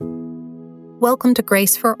Welcome to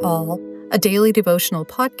Grace for All, a daily devotional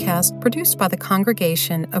podcast produced by the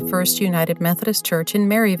congregation of First United Methodist Church in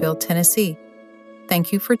Maryville, Tennessee.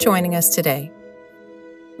 Thank you for joining us today.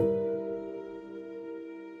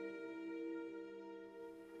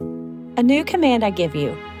 A new command I give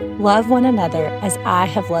you, love one another as I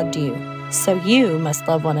have loved you, so you must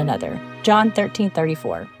love one another. John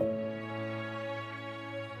 13:34.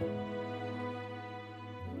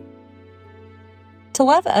 To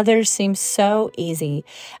love others seems so easy,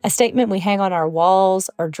 a statement we hang on our walls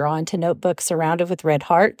or draw into notebooks surrounded with red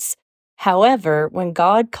hearts. However, when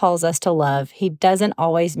God calls us to love, He doesn't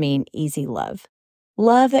always mean easy love.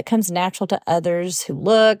 Love that comes natural to others who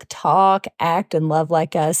look, talk, act, and love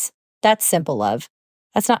like us, that's simple love.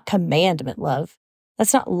 That's not commandment love.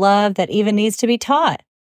 That's not love that even needs to be taught.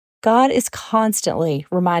 God is constantly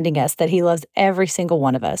reminding us that He loves every single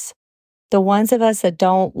one of us. The ones of us that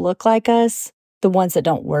don't look like us, the ones that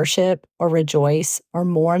don't worship or rejoice or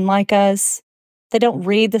mourn like us, that don't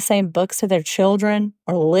read the same books to their children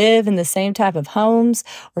or live in the same type of homes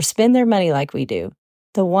or spend their money like we do,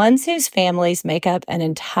 the ones whose families make up an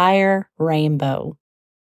entire rainbow.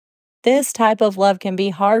 This type of love can be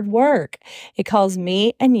hard work. It calls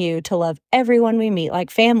me and you to love everyone we meet like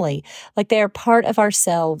family, like they are part of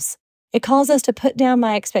ourselves. It calls us to put down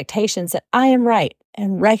my expectations that I am right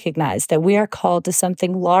and recognize that we are called to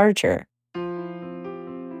something larger.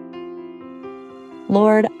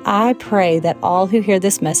 Lord, I pray that all who hear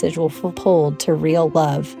this message will feel pulled to real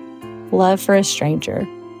love. Love for a stranger,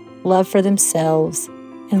 love for themselves,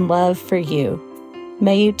 and love for you.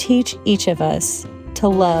 May you teach each of us to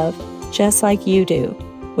love just like you do,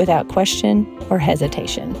 without question or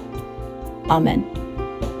hesitation. Amen.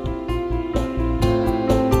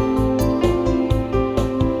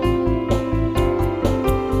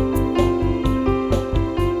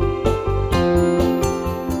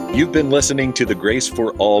 You've been listening to the Grace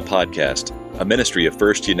for All podcast, a ministry of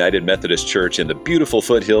First United Methodist Church in the beautiful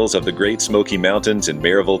foothills of the Great Smoky Mountains in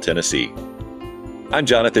Maryville, Tennessee. I'm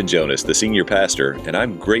Jonathan Jonas, the senior pastor, and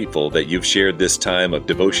I'm grateful that you've shared this time of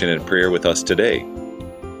devotion and prayer with us today.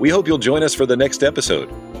 We hope you'll join us for the next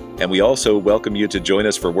episode, and we also welcome you to join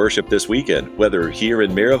us for worship this weekend, whether here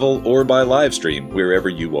in Maryville or by live stream, wherever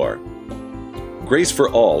you are. Grace for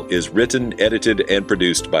All is written, edited, and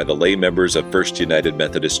produced by the lay members of First United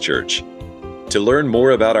Methodist Church. To learn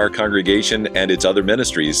more about our congregation and its other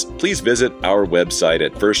ministries, please visit our website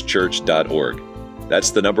at firstchurch.org.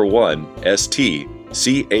 That's the number 1, stchurch.org.